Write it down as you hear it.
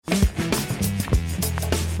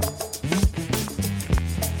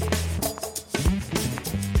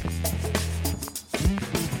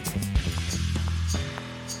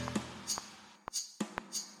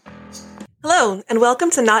Hello, and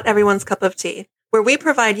welcome to Not Everyone's Cup of Tea, where we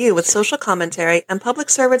provide you with social commentary and public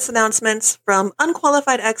service announcements from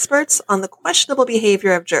unqualified experts on the questionable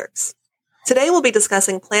behavior of jerks. Today we'll be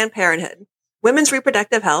discussing Planned Parenthood, women's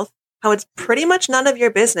reproductive health, how it's pretty much none of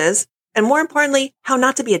your business, and more importantly, how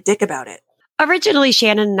not to be a dick about it. Originally,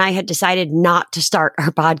 Shannon and I had decided not to start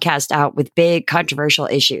our podcast out with big controversial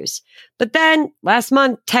issues. But then last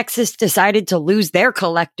month, Texas decided to lose their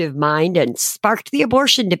collective mind and sparked the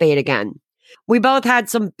abortion debate again. We both had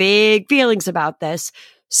some big feelings about this,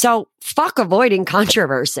 so fuck avoiding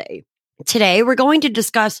controversy. Today, we're going to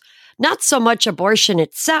discuss not so much abortion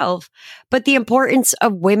itself, but the importance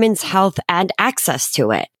of women's health and access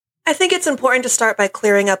to it. I think it's important to start by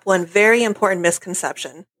clearing up one very important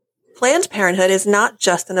misconception. Planned Parenthood is not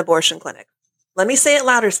just an abortion clinic. Let me say it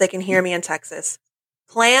louder so they can hear me in Texas.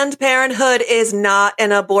 Planned Parenthood is not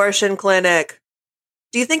an abortion clinic.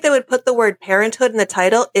 Do you think they would put the word parenthood in the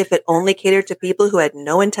title if it only catered to people who had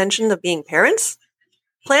no intention of being parents?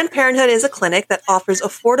 Planned Parenthood is a clinic that offers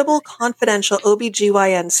affordable, confidential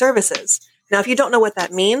OBGYN services. Now, if you don't know what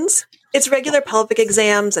that means, it's regular pelvic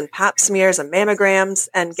exams and pap smears and mammograms,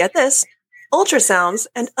 and get this, ultrasounds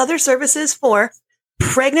and other services for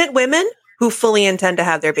pregnant women who fully intend to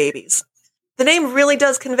have their babies. The name really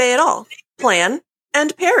does convey it all. Plan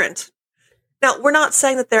and parent. Now, we're not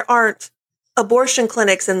saying that there aren't abortion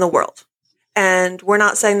clinics in the world. And we're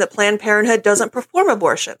not saying that Planned Parenthood doesn't perform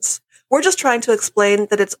abortions. We're just trying to explain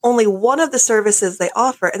that it's only one of the services they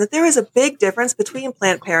offer and that there is a big difference between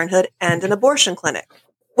Planned Parenthood and an abortion clinic.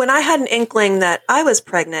 When I had an inkling that I was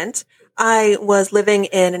pregnant, I was living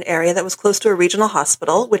in an area that was close to a regional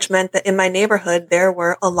hospital, which meant that in my neighborhood, there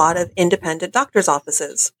were a lot of independent doctor's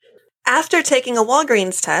offices. After taking a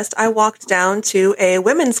Walgreens test, I walked down to a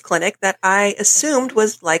women's clinic that I assumed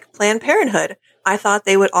was like Planned Parenthood. I thought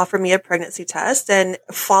they would offer me a pregnancy test and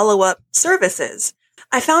follow-up services.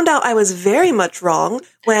 I found out I was very much wrong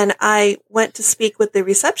when I went to speak with the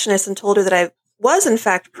receptionist and told her that I was in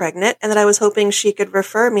fact pregnant and that I was hoping she could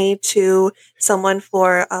refer me to someone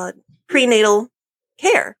for prenatal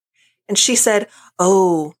care. And she said,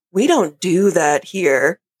 "Oh, we don't do that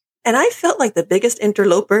here." And I felt like the biggest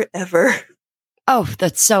interloper ever. Oh,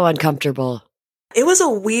 that's so uncomfortable. It was a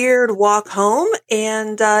weird walk home,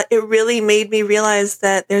 and it really made me realize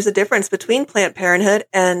that there's a difference between Planned Parenthood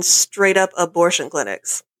and straight up abortion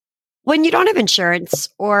clinics. When you don't have insurance,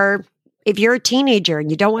 or if you're a teenager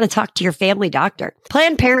and you don't want to talk to your family doctor,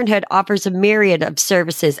 Planned Parenthood offers a myriad of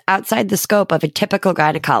services outside the scope of a typical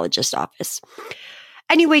gynecologist office.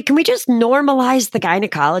 Anyway, can we just normalize the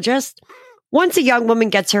gynecologist? Once a young woman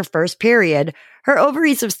gets her first period, her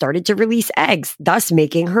ovaries have started to release eggs, thus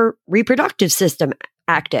making her reproductive system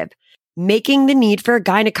active, making the need for a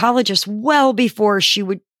gynecologist well before she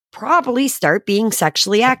would probably start being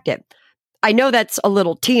sexually active. I know that's a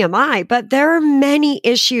little TMI, but there are many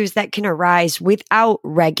issues that can arise without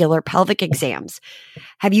regular pelvic exams.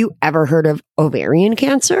 Have you ever heard of ovarian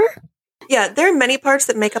cancer? Yeah, there are many parts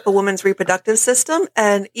that make up a woman's reproductive system,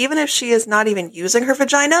 and even if she is not even using her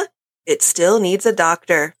vagina, it still needs a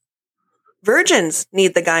doctor. Virgins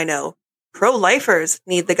need the gyno. Pro-lifers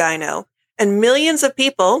need the gyno. And millions of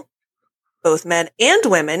people, both men and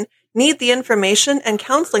women, need the information and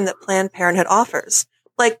counseling that Planned Parenthood offers,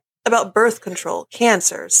 like about birth control,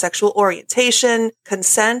 cancer, sexual orientation,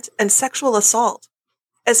 consent, and sexual assault.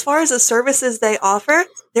 As far as the services they offer,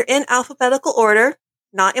 they're in alphabetical order,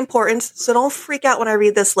 not important, so don't freak out when I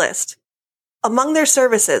read this list. Among their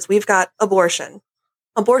services, we've got abortion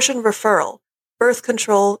referral, birth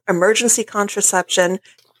control, emergency contraception,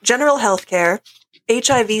 general health care,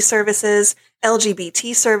 HIV services,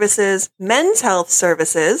 LGBT services, men's health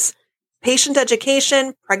services, patient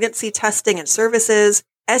education, pregnancy testing and services,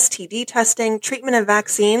 STD testing, treatment and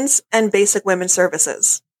vaccines, and basic women's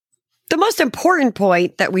services. The most important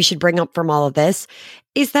point that we should bring up from all of this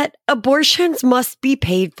is that abortions must be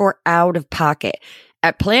paid for out of pocket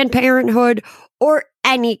at Planned Parenthood or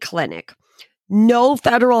any clinic. No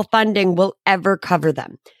federal funding will ever cover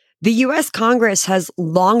them. The U.S. Congress has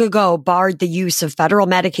long ago barred the use of federal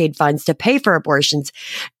Medicaid funds to pay for abortions,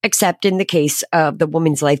 except in the case of the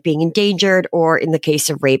woman's life being endangered or in the case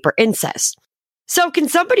of rape or incest. So can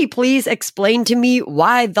somebody please explain to me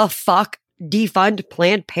why the fuck defund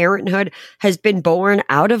Planned Parenthood has been born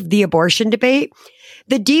out of the abortion debate?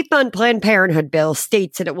 The defund Planned Parenthood bill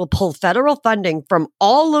states that it will pull federal funding from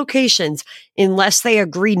all locations unless they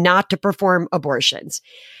agree not to perform abortions.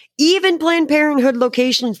 Even Planned Parenthood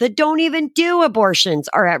locations that don't even do abortions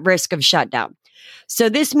are at risk of shutdown. So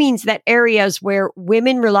this means that areas where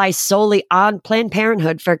women rely solely on Planned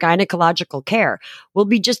Parenthood for gynecological care will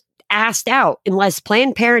be just asked out unless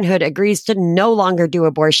Planned Parenthood agrees to no longer do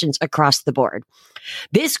abortions across the board.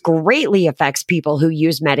 This greatly affects people who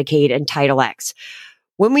use Medicaid and Title X.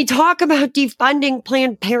 When we talk about defunding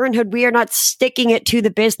Planned Parenthood, we are not sticking it to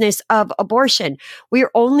the business of abortion. We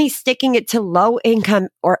are only sticking it to low income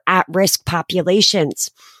or at-risk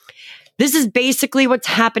populations. This is basically what's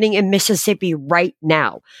happening in Mississippi right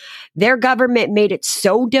now. Their government made it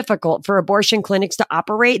so difficult for abortion clinics to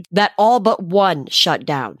operate that all but one shut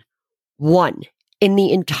down. One in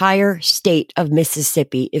the entire state of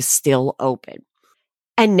Mississippi is still open.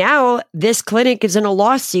 And now this clinic is in a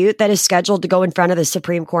lawsuit that is scheduled to go in front of the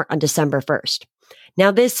Supreme Court on December 1st.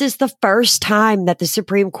 Now, this is the first time that the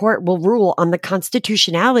Supreme Court will rule on the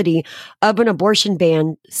constitutionality of an abortion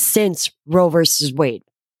ban since Roe versus Wade.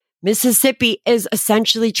 Mississippi is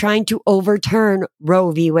essentially trying to overturn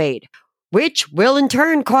Roe v. Wade, which will in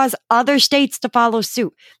turn cause other states to follow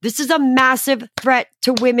suit. This is a massive threat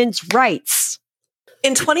to women's rights.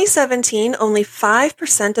 In 2017, only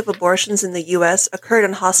 5% of abortions in the U.S. occurred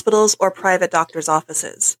in hospitals or private doctors'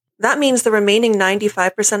 offices. That means the remaining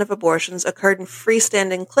 95% of abortions occurred in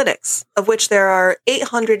freestanding clinics, of which there are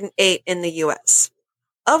 808 in the U.S.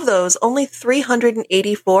 Of those, only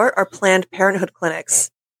 384 are Planned Parenthood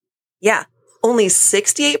clinics. Yeah, only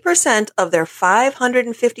 68% of their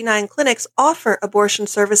 559 clinics offer abortion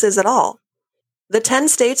services at all. The 10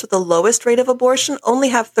 states with the lowest rate of abortion only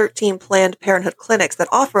have 13 Planned Parenthood clinics that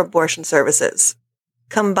offer abortion services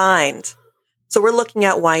combined. So we're looking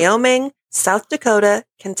at Wyoming, South Dakota,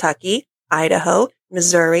 Kentucky, Idaho,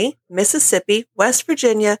 Missouri, Mississippi, West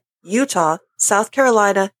Virginia, Utah, South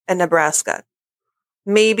Carolina, and Nebraska.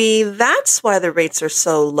 Maybe that's why the rates are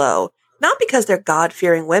so low. Not because they're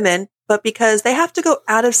God-fearing women, but because they have to go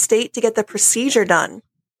out of state to get the procedure done.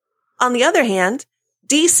 On the other hand,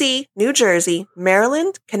 DC, New Jersey,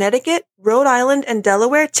 Maryland, Connecticut, Rhode Island, and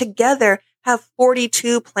Delaware together have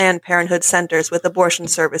 42 Planned Parenthood centers with abortion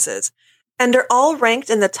services, and are all ranked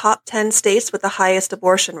in the top 10 states with the highest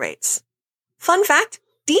abortion rates. Fun fact,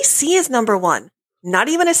 DC is number one, not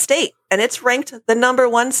even a state, and it's ranked the number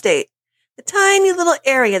one state. A tiny little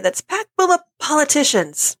area that's packed full of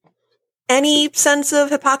politicians. Any sense of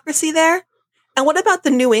hypocrisy there? And what about the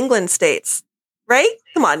New England states? Right?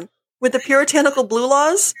 Come on. With the puritanical blue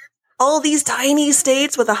laws, all these tiny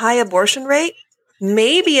states with a high abortion rate,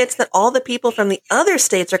 maybe it's that all the people from the other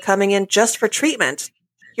states are coming in just for treatment.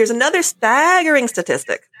 Here's another staggering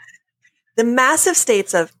statistic. The massive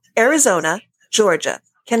states of Arizona, Georgia,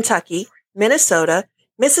 Kentucky, Minnesota,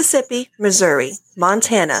 Mississippi, Missouri,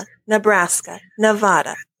 Montana, Nebraska,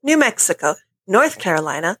 Nevada, New Mexico, North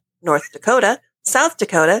Carolina, North Dakota, South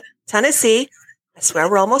Dakota, Tennessee, I swear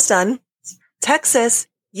we're almost done, Texas,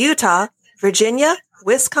 Utah, Virginia,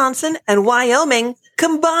 Wisconsin, and Wyoming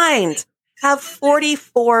combined have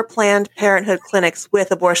 44 Planned Parenthood clinics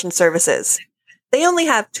with abortion services. They only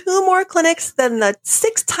have 2 more clinics than the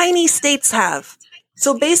 6 tiny states have.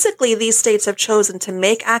 So basically, these states have chosen to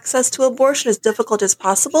make access to abortion as difficult as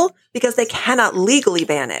possible because they cannot legally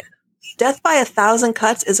ban it. Death by 1,000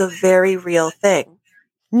 cuts is a very real thing.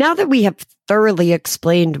 Now that we have thoroughly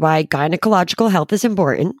explained why gynecological health is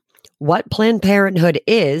important, what Planned Parenthood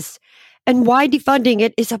is, and why defunding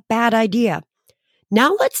it is a bad idea.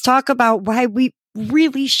 Now let's talk about why we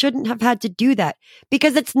really shouldn't have had to do that,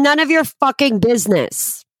 because it's none of your fucking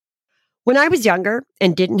business. When I was younger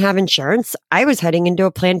and didn't have insurance, I was heading into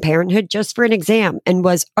a Planned Parenthood just for an exam and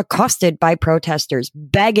was accosted by protesters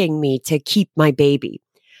begging me to keep my baby.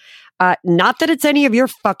 Not that it's any of your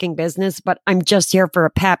fucking business, but I'm just here for a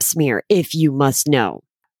pap smear, if you must know.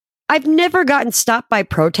 I've never gotten stopped by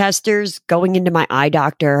protesters going into my eye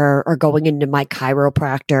doctor or going into my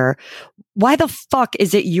chiropractor. Why the fuck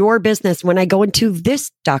is it your business when I go into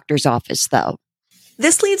this doctor's office, though?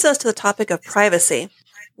 This leads us to the topic of privacy.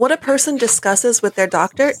 What a person discusses with their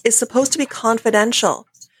doctor is supposed to be confidential.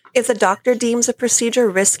 If the doctor deems a procedure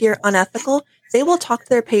risky or unethical, they will talk to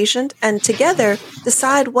their patient and together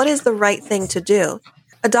decide what is the right thing to do.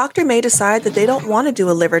 A doctor may decide that they don't want to do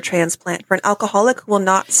a liver transplant for an alcoholic who will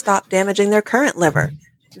not stop damaging their current liver.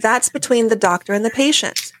 That's between the doctor and the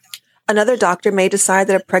patient. Another doctor may decide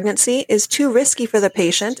that a pregnancy is too risky for the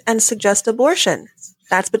patient and suggest abortion.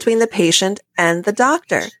 That's between the patient and the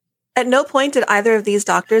doctor. At no point did either of these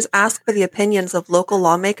doctors ask for the opinions of local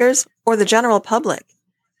lawmakers or the general public.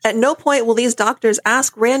 At no point will these doctors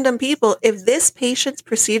ask random people if this patient's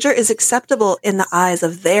procedure is acceptable in the eyes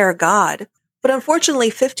of their God. But unfortunately,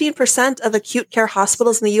 15% of acute care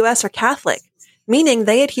hospitals in the U.S. are Catholic, meaning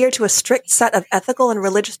they adhere to a strict set of ethical and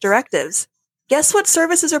religious directives. Guess what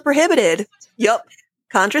services are prohibited? Yup,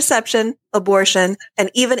 contraception, abortion, and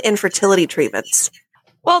even infertility treatments.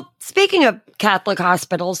 Well, speaking of Catholic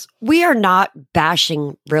hospitals, we are not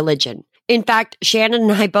bashing religion. In fact, Shannon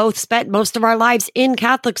and I both spent most of our lives in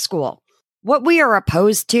Catholic school. What we are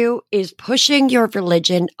opposed to is pushing your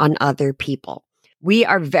religion on other people. We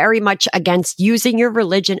are very much against using your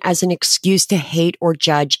religion as an excuse to hate or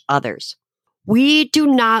judge others. We do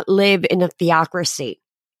not live in a theocracy.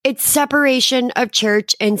 It's separation of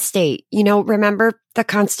church and state. Remember the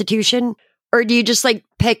Constitution? Or do you just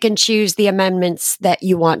pick and choose the amendments that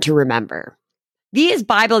you want to remember? These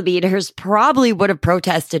Bible leaders probably would have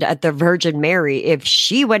protested at the Virgin Mary if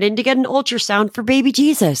she went in to get an ultrasound for baby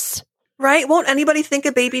Jesus. Right? Won't anybody think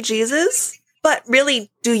of baby Jesus? But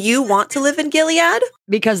really, do you want to live in Gilead?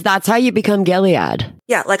 Because that's how you become Gilead.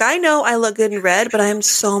 Yeah, I know I look good in red, but I am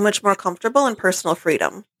so much more comfortable in personal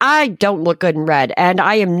freedom. I don't look good in red, and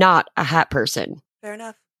I am not a hat person. Fair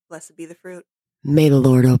enough. Blessed be the fruit. May the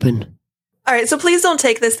Lord open. All right, so please don't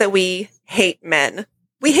take this that we hate men.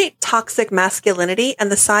 We hate toxic masculinity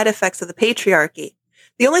and the side effects of the patriarchy.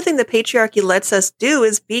 The only thing the patriarchy lets us do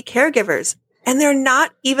is be caregivers, and they're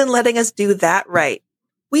not even letting us do that right.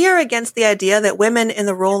 We are against the idea that women in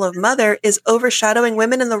the role of mother is overshadowing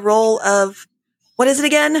women in the role of, what is it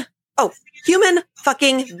again? Oh, human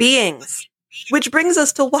fucking beings. Which brings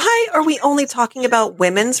us to, why are we only talking about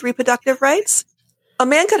women's reproductive rights? A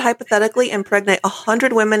man could hypothetically impregnate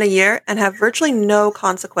 100 women a year and have virtually no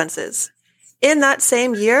consequences. In that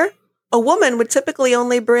same year, a woman would typically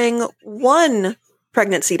only bring one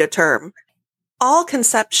pregnancy to term. All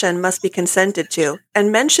conception must be consented to,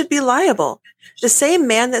 and men should be liable. The same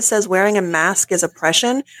man that says wearing a mask is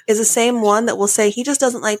oppression is the same one that will say he just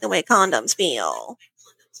doesn't like the way condoms feel.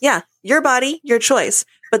 Yeah, your body, your choice.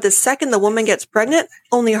 But the second the woman gets pregnant,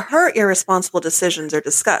 only her irresponsible decisions are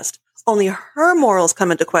discussed. Only her morals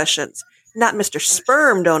come into questions, not Mr.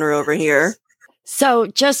 Sperm Donor over here. So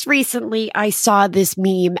just recently I saw this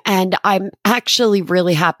meme, and I'm actually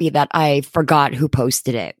really happy that I forgot who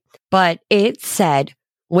posted it. But it said,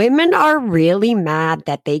 women are really mad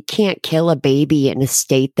that they can't kill a baby in a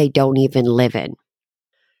state they don't even live in.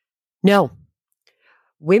 No.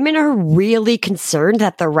 Women are really concerned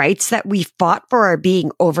that the rights that we fought for are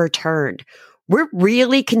being overturned. We're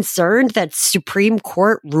really concerned that Supreme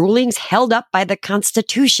Court rulings held up by the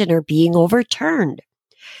Constitution are being overturned.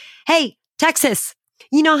 Hey, Texas,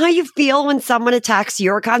 you know how you feel when someone attacks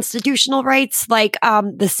your constitutional rights, like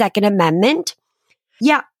the Second Amendment?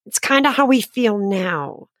 Yeah, it's kind of how we feel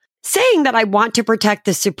now. Saying that I want to protect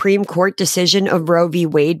the Supreme Court decision of Roe v.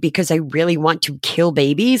 Wade because I really want to kill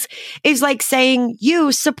babies is like saying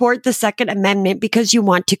you support the Second Amendment because you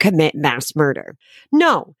want to commit mass murder.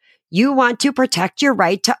 No, you want to protect your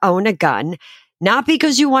right to own a gun, not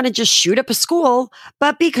because you want to just shoot up a school,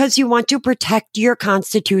 but because you want to protect your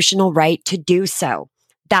constitutional right to do so.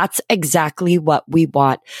 That's exactly what we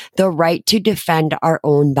want, the right to defend our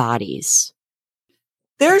own bodies.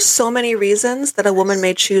 There are so many reasons that a woman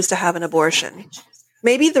may choose to have an abortion.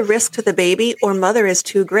 Maybe the risk to the baby or mother is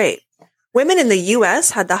too great. Women in the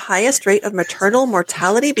U.S. had the highest rate of maternal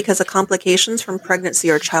mortality because of complications from pregnancy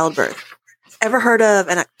or childbirth. Ever heard of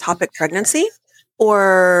an ectopic pregnancy?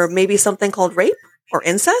 Or maybe something called rape or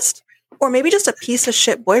incest? Or maybe just a piece of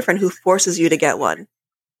shit boyfriend who forces you to get one?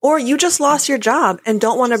 Or you just lost your job and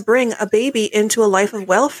don't want to bring a baby into a life of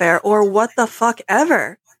welfare or what the fuck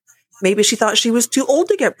ever. Maybe she thought she was too old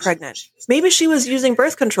to get pregnant. Maybe she was using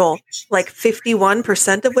birth control, like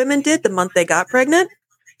 51% of women did the month they got pregnant.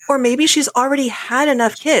 Or maybe she's already had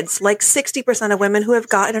enough kids, like 60% of women who have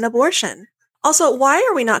gotten an abortion. Also, why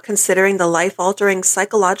are we not considering the life-altering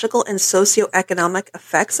psychological and socioeconomic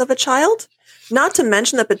effects of a child? Not to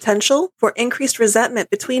mention the potential for increased resentment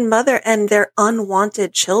between mother and their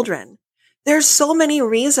unwanted children. There's so many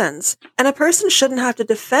reasons, and a person shouldn't have to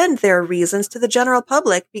defend their reasons to the general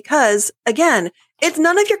public because, again, it's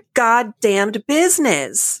none of your goddamned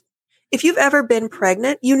business. If you've ever been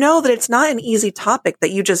pregnant, you know that it's not an easy topic that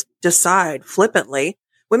you just decide flippantly.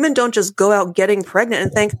 Women don't just go out getting pregnant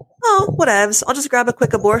and think, oh, whatevs, I'll just grab a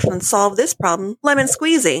quick abortion and solve this problem, lemon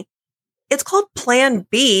squeezy. It's called Plan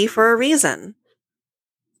B for a reason.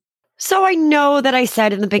 So I know that I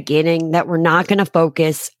said in the beginning that we're not going to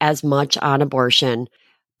focus as much on abortion,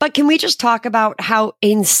 but can we just talk about how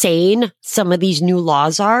insane some of these new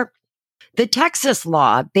laws are? The Texas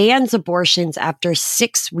law bans abortions after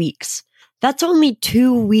 6 weeks. That's only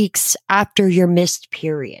 2 weeks after your missed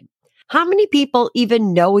period. How many people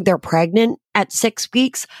even know they're pregnant at 6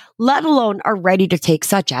 weeks, let alone are ready to take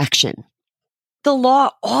such action? The law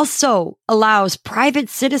also allows private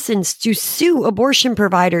citizens to sue abortion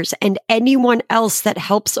providers and anyone else that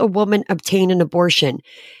helps a woman obtain an abortion,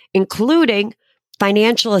 including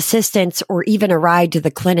financial assistance, or even a ride to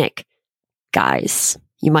the clinic. Guys,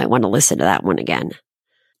 you might want to listen to that one again.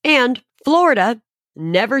 And Florida,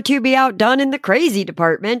 never to be outdone in the crazy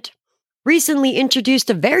department, recently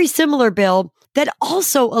introduced a very similar bill that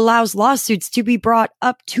also allows lawsuits to be brought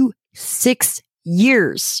up to 6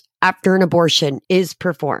 years after an abortion is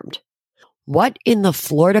performed. What in the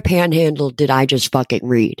Florida Panhandle did I just fucking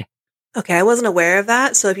read? Okay, I wasn't aware of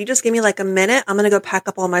that. So if you just give me like a minute, I'm going to go pack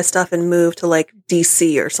up all my stuff and move to like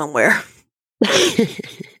DC or somewhere.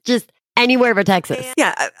 Just anywhere but Texas.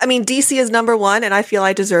 Yeah, I mean, DC is number one, and I feel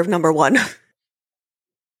I deserve number one.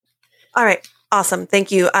 All right, awesome.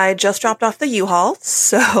 Thank you. I just dropped off the U-Haul.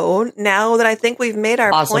 So now that I think we've made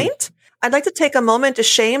our point, I'd like to take a moment to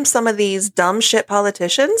shame some of these dumb shit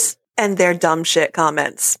politicians and their dumb shit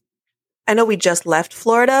comments. I know we just left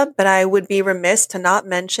Florida, but I would be remiss to not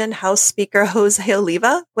mention House Speaker Jose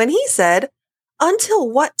Oliva when he said, "Until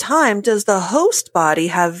what time does the host body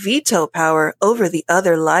have veto power over the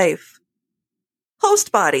other life?"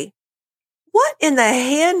 Host body. What in the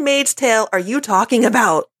Handmaid's Tale are you talking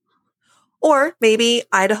about? Or maybe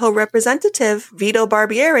Idaho Representative Vito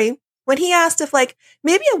Barbieri when he asked if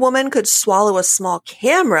maybe a woman could swallow a small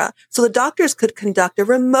camera so the doctors could conduct a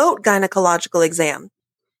remote gynecological exam.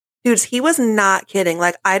 Dudes, he was not kidding.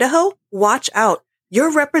 Idaho, watch out.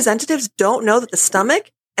 Your representatives don't know that the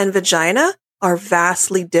stomach and vagina are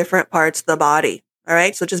vastly different parts of the body. All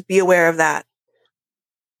right. So just be aware of that.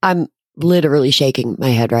 I'm literally shaking my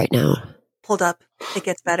head right now. Hold up. It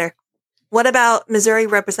gets better. What about Missouri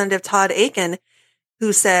Representative Todd Akin,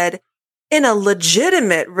 who said, in a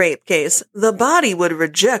legitimate rape case, the body would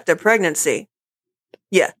reject a pregnancy?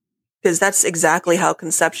 Yeah, because that's exactly how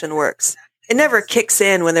conception works. It never kicks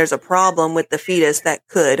in when there's a problem with the fetus that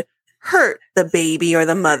could hurt the baby or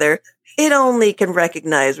the mother. It only can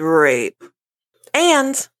recognize rape.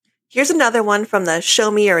 And here's another one from the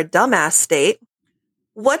show me you're a dumbass state.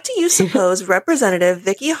 What do you suppose Representative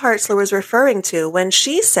Vicky Hartzler was referring to when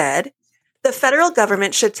she said, the federal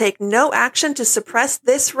government should take no action to suppress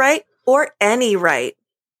this right or any right?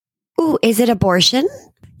 Ooh, is it abortion?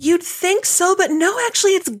 You'd think so, but no,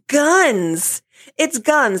 actually, it's guns. It's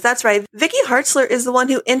guns. That's right. Vicky Hartzler is the one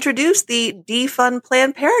who introduced the Defund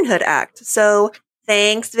Planned Parenthood Act. So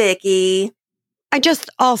thanks, Vicky. I just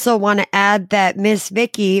also want to add that Miss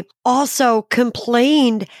Vicky also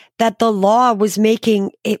complained that the law was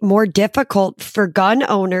making it more difficult for gun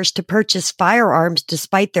owners to purchase firearms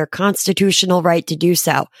despite their constitutional right to do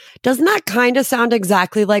so. Doesn't that kind of sound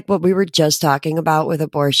exactly like what we were just talking about with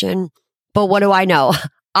abortion? But what do I know?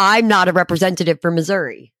 I'm not a representative for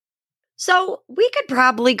Missouri. So we could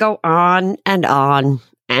probably go on and on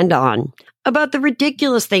and on about the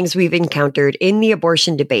ridiculous things we've encountered in the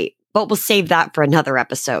abortion debate, but we'll save that for another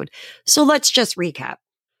episode. So let's just recap.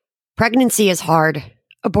 Pregnancy is hard.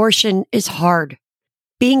 Abortion is hard.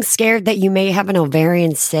 Being scared that you may have an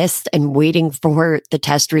ovarian cyst and waiting for the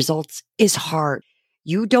test results is hard.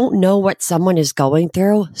 You don't know what someone is going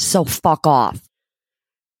through, so fuck off.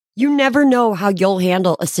 You never know how you'll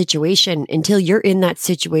handle a situation until you're in that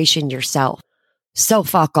situation yourself. So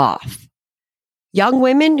fuck off. Young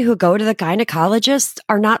women who go to the gynecologist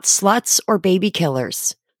are not sluts or baby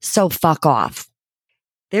killers. So fuck off.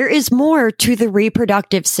 There is more to the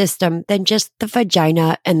reproductive system than just the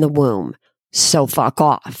vagina and the womb. So fuck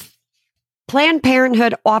off. Planned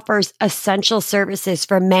Parenthood offers essential services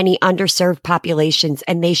for many underserved populations,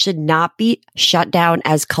 and they should not be shut down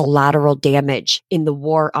as collateral damage in the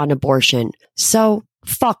war on abortion. So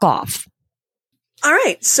fuck off. All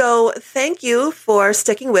right. So thank you for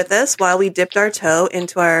sticking with us while we dipped our toe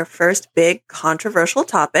into our first big controversial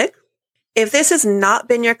topic. If this has not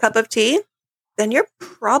been your cup of tea, then you're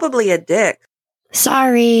probably a dick.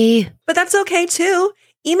 Sorry. But that's okay too.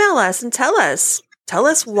 Email us and tell us. Tell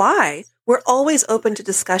us why. We're always open to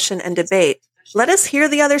discussion and debate. Let us hear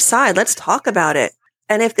the other side. Let's talk about it.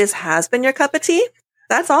 And if this has been your cup of tea,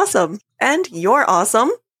 that's awesome. And you're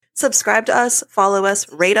awesome. Subscribe to us, follow us,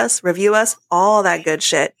 rate us, review us, all that good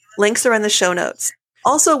shit. Links are in the show notes.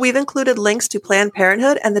 Also, we've included links to Planned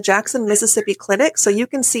Parenthood and the Jackson, Mississippi Clinic so you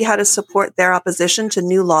can see how to support their opposition to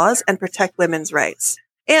new laws and protect women's rights.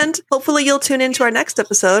 And hopefully you'll tune into our next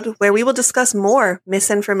episode where we will discuss more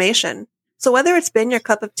misinformation. So whether it's been your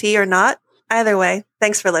cup of tea or not, either way,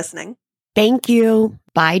 thanks for listening. Thank you.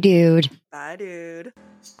 Bye, dude. Bye, dude.